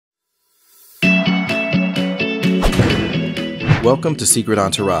Welcome to Secret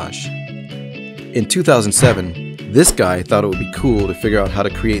Entourage. In 2007, this guy thought it would be cool to figure out how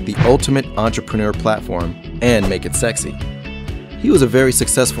to create the ultimate entrepreneur platform and make it sexy. He was a very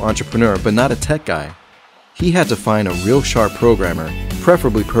successful entrepreneur, but not a tech guy. He had to find a real sharp programmer,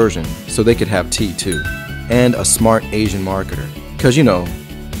 preferably Persian, so they could have tea too, and a smart Asian marketer, because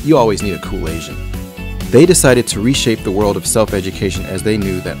you always need a cool Asian. They decided to reshape the world of self-education as they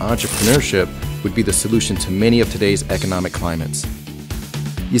knew that entrepreneurship would be the solution to many of today's economic climates.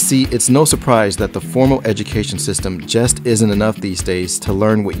 You see, it's no surprise that the formal education system just isn't enough these days to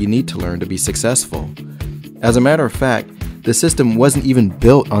learn what you need to learn to be successful. As a matter of fact, the system wasn't even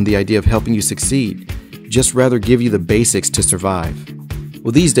built on the idea of helping you succeed, just rather give you the basics to survive.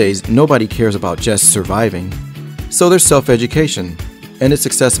 Well, these days, nobody cares about just surviving. So there's self-education, and it's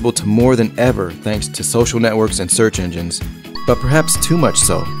accessible to more than ever thanks to social networks and search engines, but perhaps too much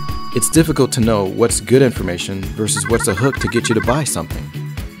so. It's difficult to know what's good information versus what's a hook to get you to buy something.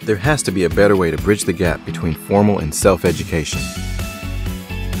 There has to be a better way to bridge the gap between formal and self-education.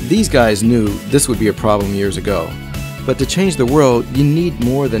 These guys knew this would be a problem years ago, but to change the world, you need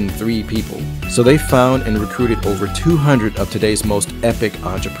more than 3 people. So they found and recruited over 200 of today's most epic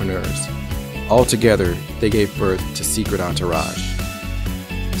entrepreneurs. Altogether, they gave birth to Secret Entourage.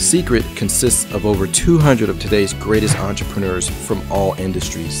 Secret consists of over 200 of today's greatest entrepreneurs from all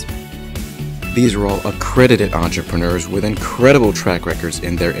industries. These are all accredited entrepreneurs with incredible track records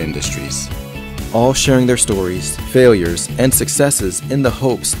in their industries, all sharing their stories, failures, and successes in the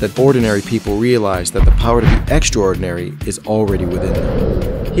hopes that ordinary people realize that the power to be extraordinary is already within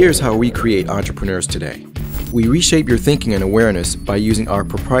them. Here's how we create entrepreneurs today. We reshape your thinking and awareness by using our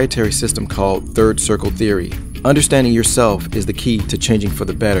proprietary system called Third Circle Theory. Understanding yourself is the key to changing for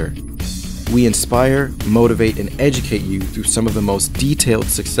the better. We inspire, motivate, and educate you through some of the most detailed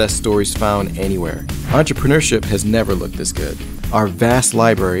success stories found anywhere. Entrepreneurship has never looked this good. Our vast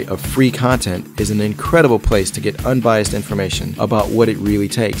library of free content is an incredible place to get unbiased information about what it really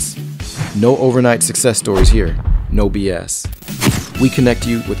takes. No overnight success stories here, no BS. We connect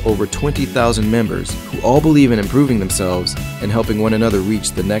you with over 20,000 members who all believe in improving themselves and helping one another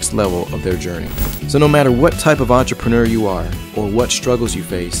reach the next level of their journey. So no matter what type of entrepreneur you are or what struggles you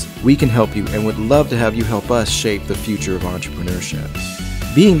face, we can help you and would love to have you help us shape the future of entrepreneurship.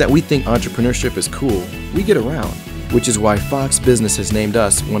 Being that we think entrepreneurship is cool, we get around, which is why Fox Business has named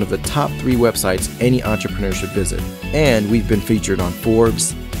us one of the top 3 websites any entrepreneur should visit. And we've been featured on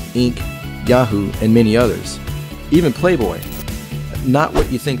Forbes, Inc., Yahoo, and many others. Even Playboy. Not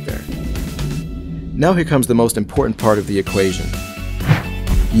what you think there. Now here comes the most important part of the equation.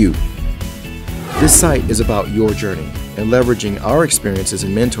 You. This site is about your journey and leveraging our experiences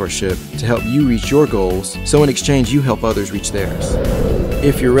in mentorship to help you reach your goals, so in exchange you help others reach theirs.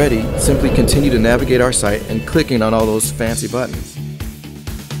 If you're ready, simply continue to navigate our site and clicking on all those fancy buttons.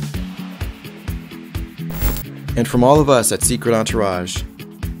 And from all of us at Secret Entourage,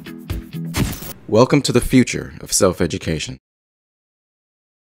 welcome to the future of self-education.